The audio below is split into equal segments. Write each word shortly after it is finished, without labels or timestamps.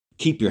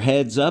Keep your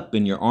heads up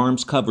and your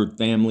arms covered,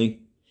 family.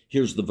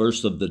 Here's the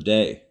verse of the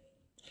day,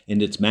 and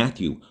it's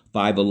Matthew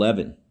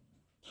 5:11.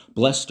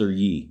 Blessed are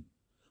ye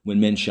when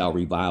men shall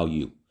revile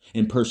you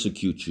and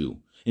persecute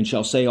you, and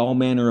shall say all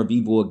manner of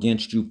evil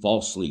against you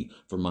falsely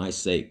for my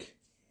sake.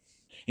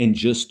 And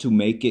just to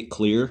make it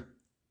clear,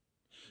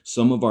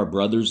 some of our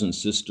brothers and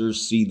sisters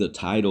see the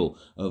title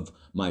of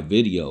my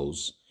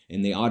videos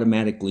and they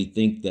automatically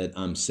think that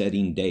I'm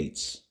setting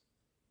dates.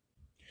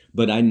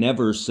 But I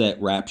never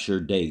set rapture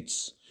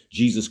dates.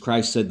 Jesus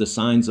Christ said the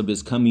signs of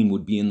his coming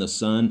would be in the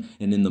sun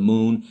and in the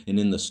moon and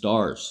in the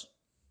stars.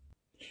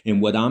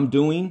 And what I'm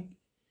doing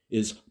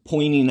is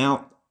pointing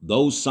out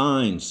those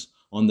signs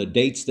on the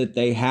dates that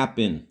they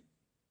happen.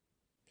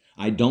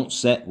 I don't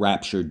set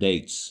rapture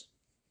dates.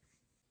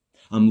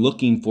 I'm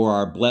looking for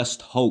our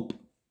blessed hope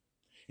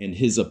and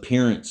his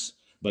appearance,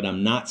 but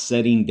I'm not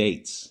setting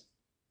dates.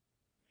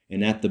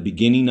 And at the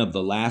beginning of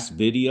the last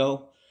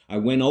video, I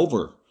went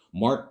over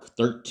Mark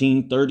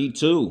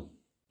 13:32.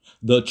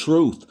 The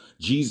truth,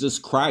 Jesus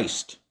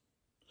Christ.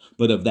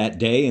 But of that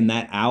day and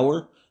that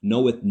hour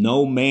knoweth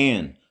no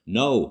man,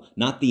 no,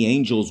 not the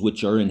angels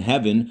which are in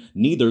heaven,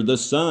 neither the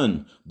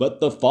Son, but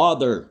the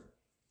Father.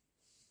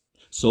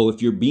 So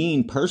if you're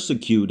being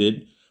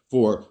persecuted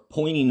for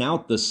pointing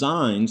out the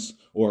signs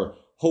or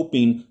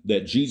hoping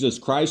that Jesus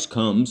Christ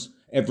comes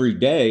every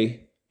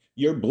day,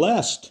 you're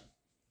blessed.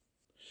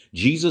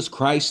 Jesus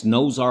Christ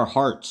knows our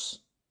hearts,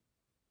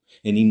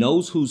 and he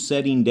knows who's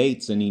setting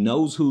dates, and he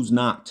knows who's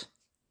not.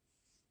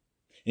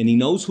 And he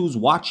knows who's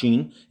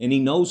watching, and he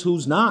knows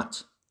who's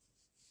not.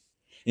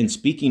 And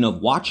speaking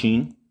of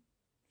watching,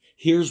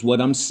 here's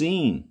what I'm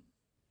seeing,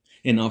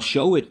 and I'll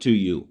show it to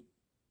you.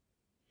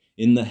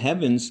 In the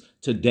heavens,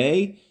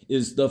 today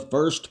is the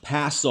first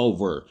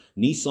Passover,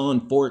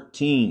 Nisan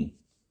 14.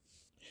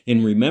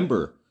 And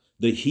remember,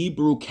 the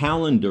Hebrew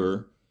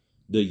calendar,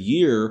 the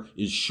year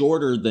is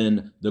shorter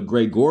than the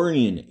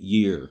Gregorian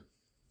year.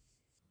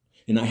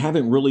 And I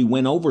haven't really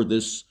went over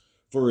this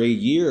for a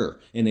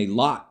year, and a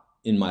lot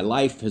in my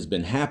life has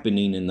been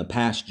happening in the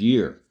past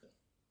year.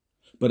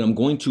 But I'm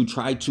going to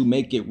try to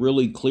make it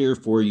really clear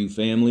for you,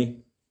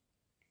 family.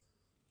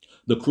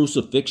 The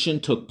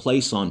crucifixion took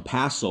place on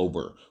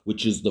Passover,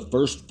 which is the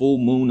first full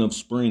moon of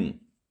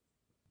spring.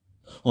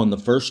 On the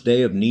first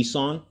day of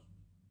Nisan,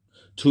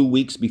 2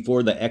 weeks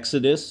before the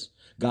Exodus,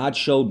 God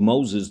showed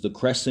Moses the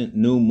crescent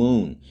new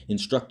moon,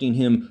 instructing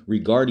him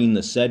regarding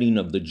the setting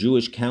of the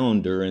Jewish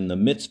calendar and the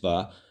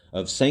mitzvah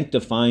of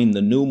sanctifying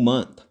the new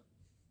month.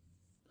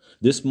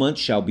 This month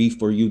shall be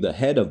for you the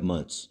head of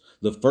months,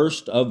 the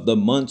first of the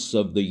months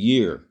of the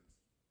year.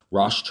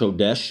 Rosh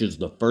Chodesh is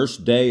the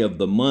first day of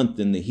the month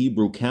in the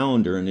Hebrew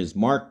calendar and is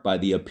marked by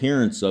the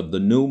appearance of the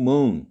new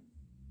moon.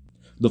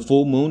 The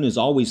full moon is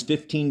always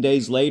 15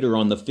 days later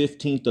on the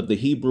 15th of the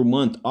Hebrew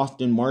month,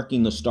 often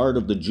marking the start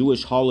of the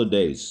Jewish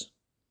holidays.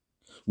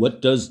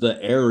 What does the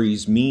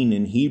Aries mean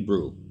in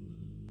Hebrew?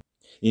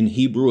 In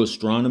Hebrew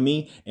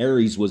astronomy,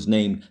 Aries was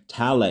named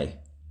Tale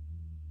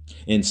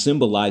and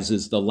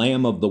symbolizes the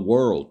Lamb of the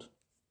world.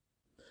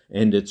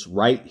 And it's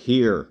right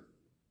here,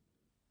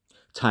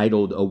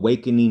 titled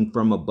Awakening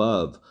from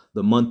Above,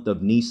 the month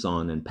of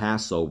Nisan and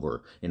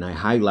Passover, and I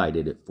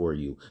highlighted it for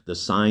you. The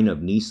sign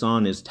of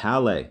Nisan is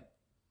Tale,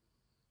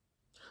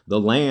 the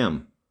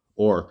Lamb,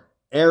 or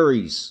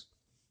Aries.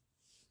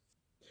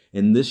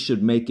 And this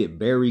should make it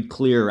very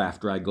clear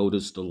after I go to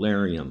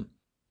Stellarium.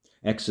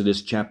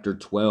 Exodus chapter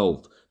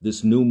 12.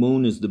 This new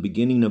moon is the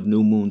beginning of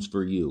new moons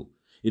for you.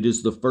 It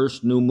is the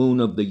first new moon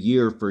of the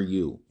year for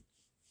you.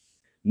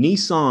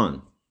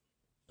 Nisan,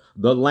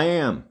 the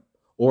Lamb,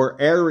 or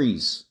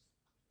Aries.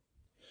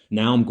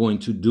 Now I'm going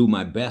to do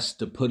my best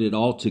to put it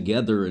all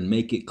together and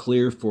make it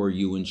clear for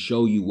you and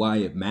show you why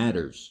it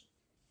matters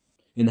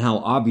and how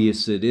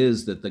obvious it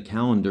is that the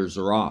calendars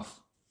are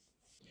off.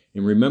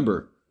 And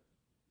remember,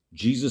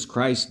 Jesus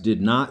Christ did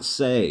not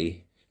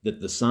say that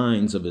the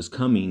signs of his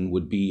coming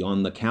would be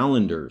on the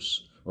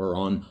calendars or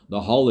on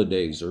the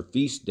holidays or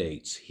feast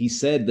dates. He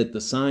said that the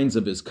signs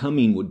of his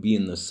coming would be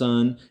in the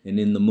sun and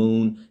in the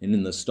moon and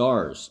in the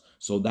stars.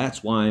 So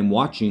that's why I'm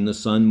watching the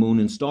sun, moon,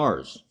 and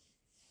stars.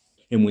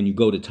 And when you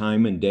go to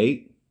time and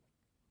date,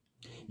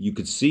 you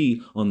could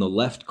see on the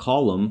left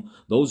column,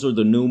 those are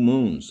the new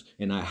moons.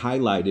 And I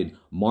highlighted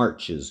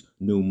March's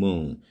new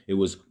moon. It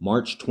was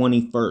March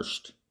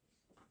 21st.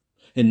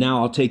 And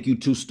now I'll take you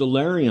to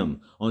Stellarium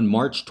on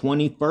March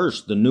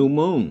 21st, the new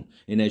moon.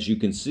 And as you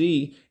can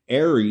see,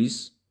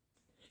 Aries,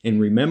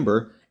 and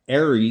remember,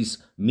 Aries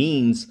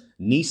means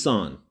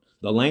Nisan,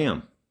 the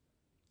Lamb.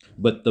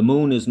 But the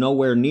moon is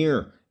nowhere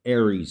near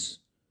Aries,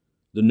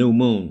 the new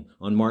moon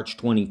on March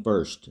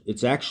 21st.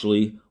 It's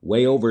actually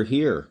way over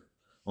here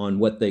on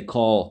what they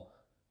call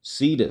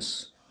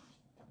Cetus,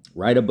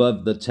 right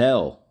above the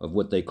tail of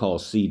what they call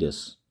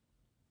Cetus.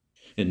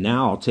 And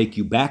now I'll take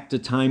you back to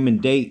time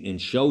and date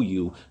and show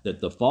you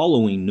that the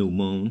following new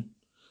moon,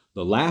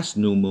 the last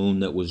new moon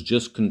that was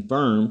just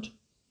confirmed,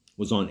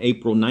 was on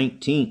April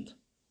 19th.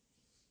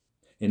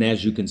 And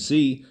as you can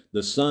see,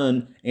 the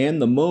sun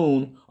and the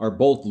moon are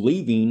both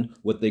leaving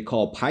what they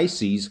call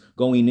Pisces,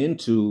 going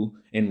into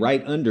and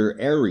right under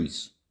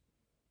Aries.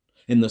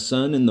 And the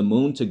sun and the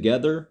moon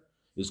together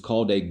is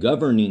called a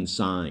governing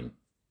sign.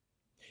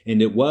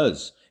 And it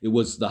was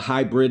the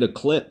hybrid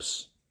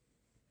eclipse.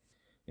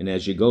 And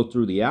as you go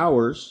through the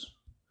hours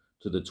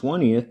to the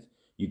 20th,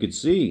 you could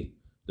see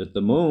that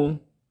the moon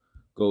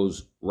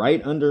goes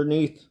right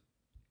underneath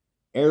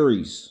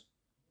Aries.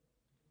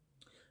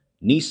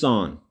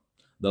 Nisan,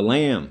 the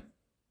lamb,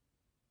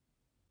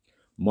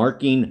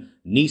 marking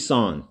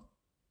Nisan,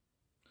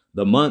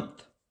 the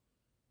month.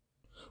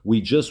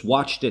 We just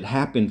watched it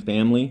happen,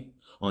 family,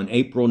 on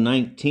April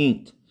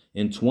 19th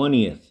and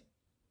 20th.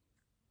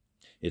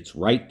 It's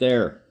right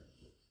there,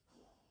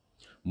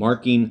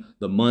 marking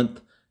the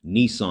month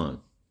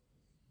Nisan.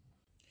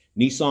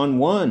 Nisan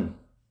 1.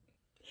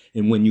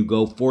 And when you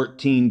go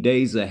 14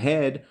 days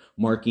ahead,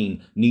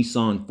 marking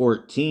Nisan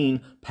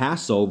 14,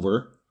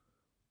 Passover,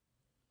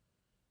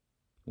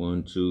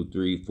 1, 2,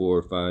 3,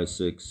 4, 5,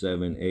 6,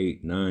 7,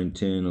 8, 9,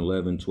 10,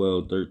 11,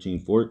 12, 13,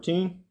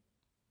 14.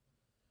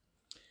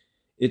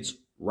 It's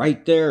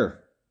right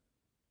there.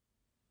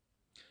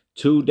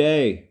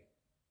 Today.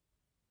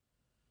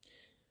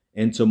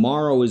 And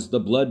tomorrow is the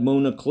blood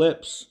moon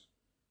eclipse,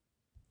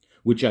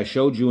 which I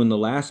showed you in the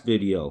last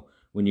video.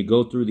 When you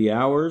go through the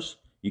hours,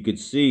 you could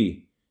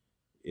see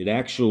it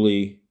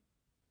actually,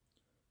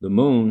 the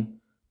moon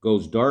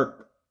goes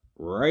dark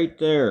right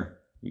there.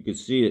 You can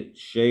see it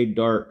shade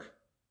dark.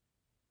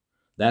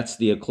 That's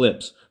the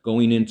eclipse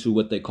going into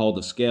what they call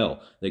the scale.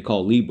 They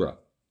call Libra.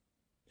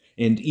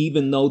 And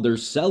even though they're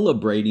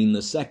celebrating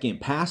the second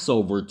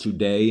Passover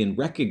today and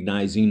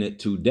recognizing it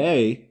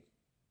today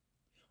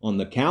on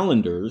the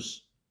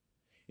calendars,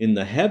 in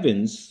the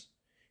heavens,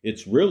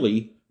 it's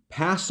really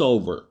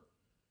Passover.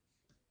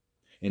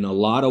 And a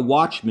lot of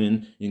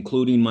watchmen,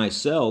 including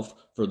myself,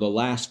 for the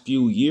last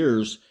few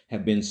years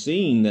have been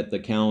seeing that the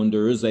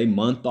calendar is a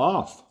month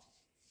off.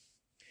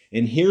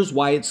 And here's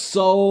why it's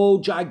so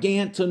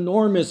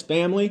gigantinormous,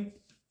 family.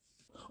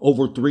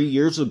 Over 3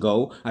 years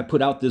ago, I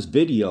put out this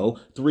video,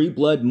 3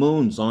 blood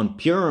moons on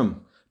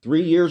Purim,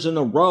 3 years in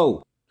a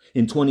row,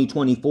 in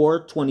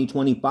 2024,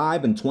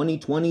 2025, and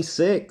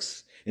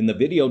 2026. And the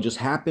video just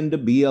happened to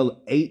be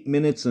 8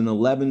 minutes and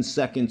 11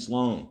 seconds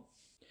long.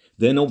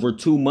 Then over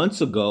 2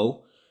 months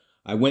ago,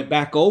 I went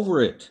back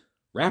over it.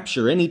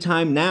 Rapture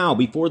anytime now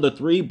before the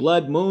 3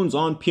 blood moons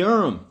on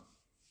Purim.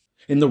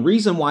 And the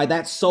reason why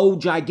that's so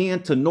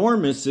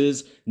gigantinormous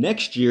is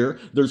next year,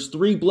 there's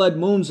 3 blood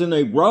moons in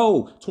a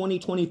row,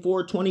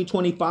 2024,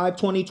 2025,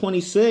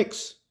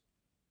 2026.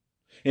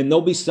 And they'll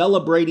be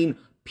celebrating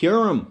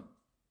Purim.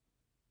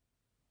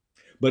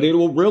 But it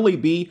will really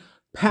be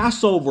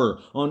Passover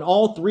on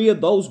all 3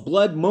 of those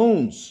blood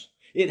moons.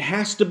 It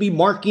has to be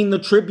marking the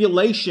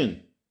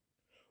tribulation.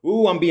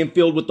 Ooh, I'm being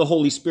filled with the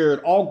Holy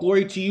Spirit. All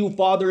glory to you,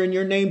 Father, in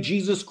your name,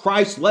 Jesus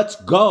Christ. Let's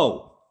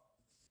go.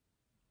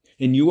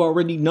 And you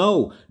already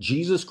know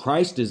Jesus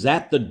Christ is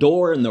at the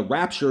door and the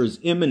rapture is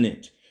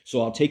imminent.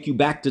 So I'll take you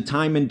back to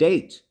time and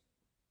date.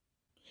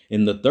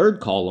 In the third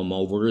column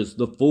over is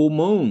the full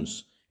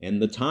moons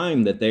and the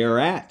time that they are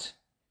at.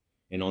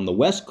 And on the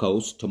West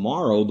Coast,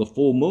 tomorrow, the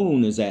full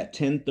moon is at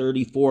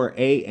 10:34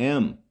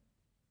 a.m.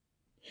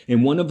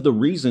 And one of the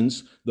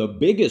reasons, the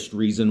biggest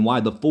reason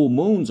why the full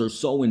moons are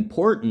so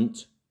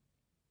important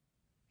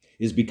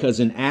is because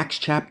in Acts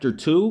chapter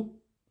 2,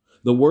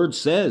 the word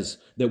says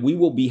that we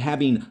will be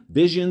having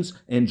visions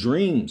and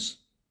dreams.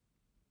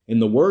 And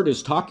the word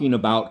is talking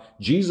about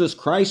Jesus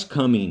Christ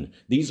coming.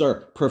 These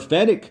are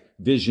prophetic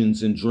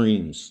visions and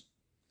dreams.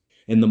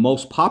 And the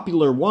most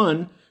popular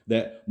one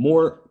that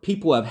more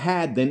people have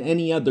had than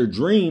any other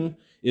dream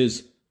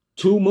is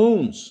 2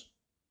 moons,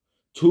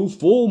 2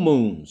 full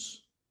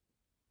moons.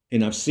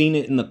 And I've seen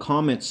it in the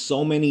comments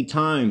so many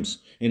times,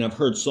 and I've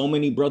heard so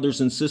many brothers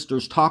and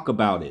sisters talk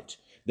about it,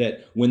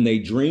 that when they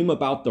dream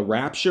about the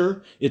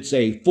rapture, it's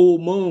a full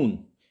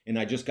moon. And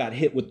I just got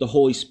hit with the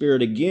Holy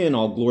Spirit again,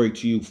 all glory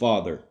to you,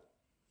 Father.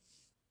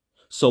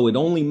 So it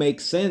only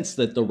makes sense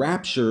that the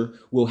rapture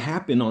will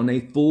happen on a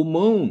full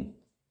moon.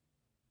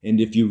 And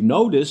if you've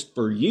noticed,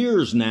 for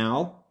years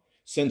now,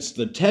 since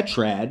the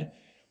tetrad,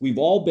 we've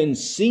all been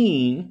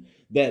seeing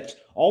that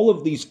all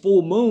of these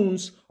full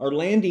moons are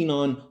landing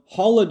on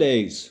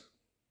holidays,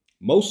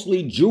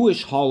 mostly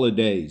Jewish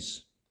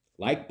holidays,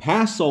 like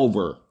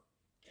Passover.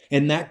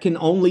 And that can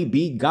only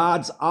be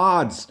God's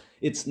odds.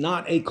 It's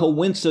not a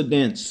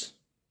coincidence.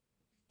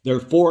 They're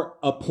for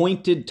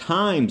appointed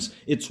times.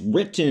 It's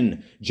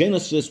written,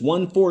 Genesis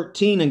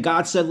 1:14, and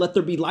God said, let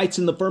there be lights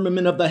in the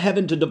firmament of the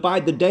heaven to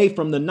divide the day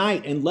from the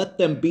night, and let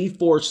them be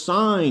for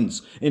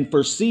signs and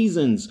for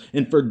seasons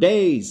and for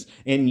days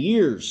and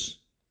years.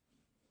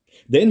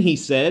 Then he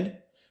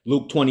said,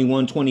 Luke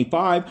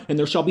 21:25, and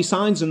there shall be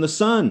signs in the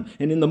sun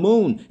and in the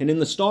moon and in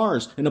the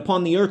stars and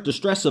upon the earth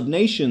distress of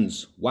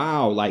nations.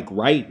 Wow, like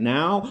right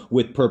now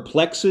with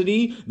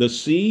perplexity, the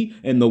sea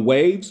and the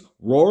waves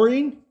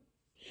roaring.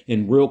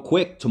 And real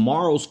quick,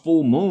 tomorrow's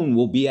full moon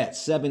will be at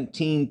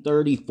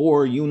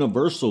 1734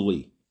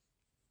 universally.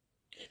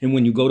 And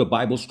when you go to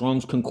Bible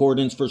Strong's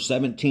Concordance for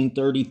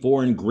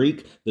 1734 in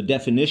Greek, the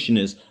definition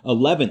is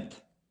 11th.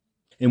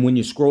 And when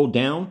you scroll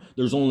down,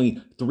 there's only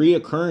 3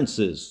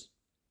 occurrences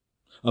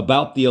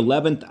about the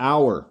 11th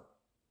hour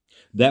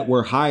that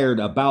were hired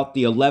about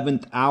the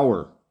 11th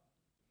hour.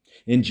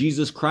 And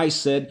Jesus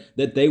Christ said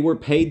that they were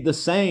paid the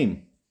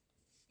same.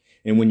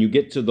 And when you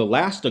get to the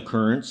last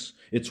occurrence,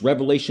 it's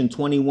Revelation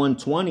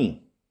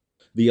 21:20,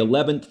 the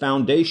 11th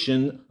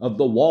foundation of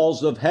the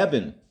walls of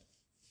heaven.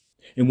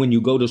 And when you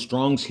go to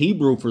Strong's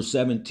Hebrew for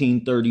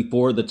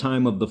 1734, the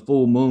time of the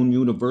full moon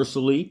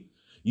universally,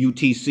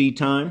 UTC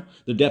time,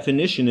 the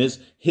definition is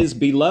his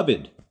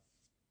beloved.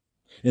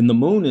 And the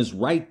moon is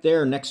right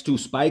there next to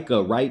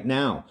Spica right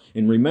now.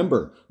 And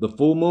remember, the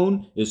full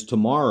moon is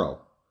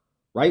tomorrow.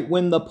 Right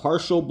when the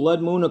partial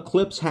blood moon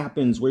eclipse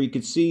happens, where you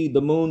can see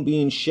the moon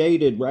being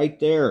shaded right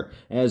there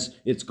as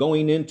it's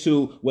going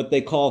into what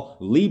they call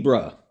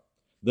Libra,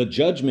 the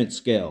judgment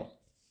scale.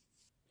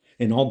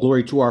 And all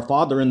glory to our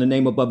Father in the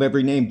name above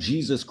every name,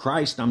 Jesus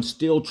Christ. I'm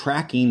still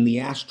tracking the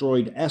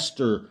asteroid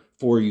Esther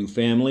for you,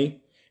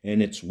 family.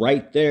 And it's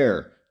right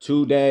there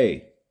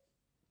today.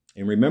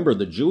 And remember,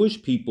 the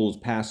Jewish people's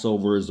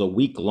Passover is a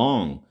week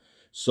long.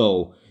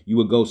 So you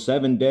would go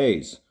 7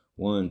 days.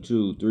 1,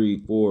 2,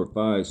 3, 4,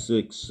 5,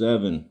 6,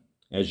 7.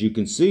 As you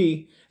can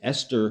see,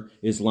 Esther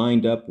is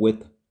lined up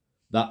with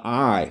the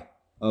eye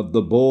of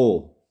the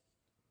bull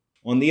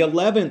on the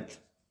 11th,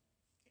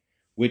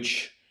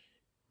 which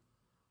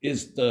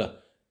is the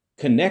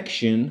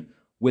connection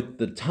with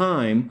the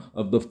time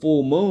of the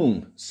full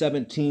moon,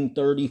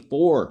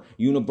 1734,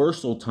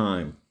 universal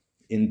time.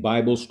 In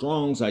Bible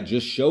Strong's, I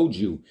just showed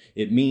you,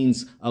 it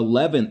means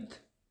 11th.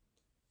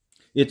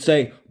 It's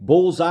a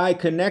bullseye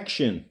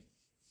connection.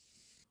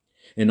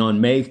 And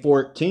on May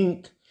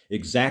 14th,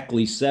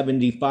 exactly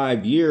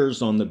 75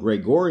 years on the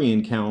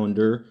Gregorian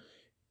calendar,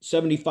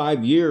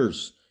 75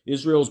 years,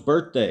 Israel's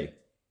birthday.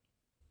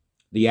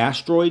 The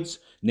asteroids,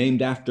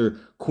 named after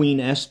Queen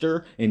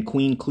Esther and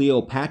Queen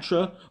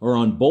Cleopatra, are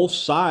on both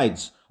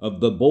sides of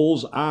the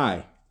bull's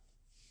eye.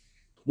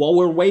 While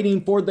we're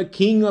waiting for the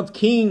King of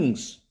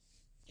Kings,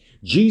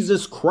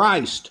 Jesus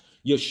Christ,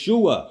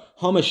 Yeshua,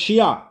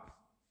 HaMashiach.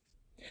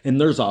 And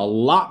there's a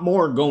lot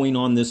more going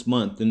on this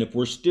month. And if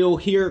we're still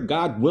here,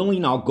 God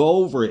willing, I'll go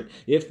over it.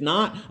 If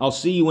not, I'll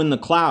see you in the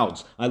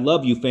clouds. I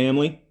love you,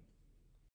 family.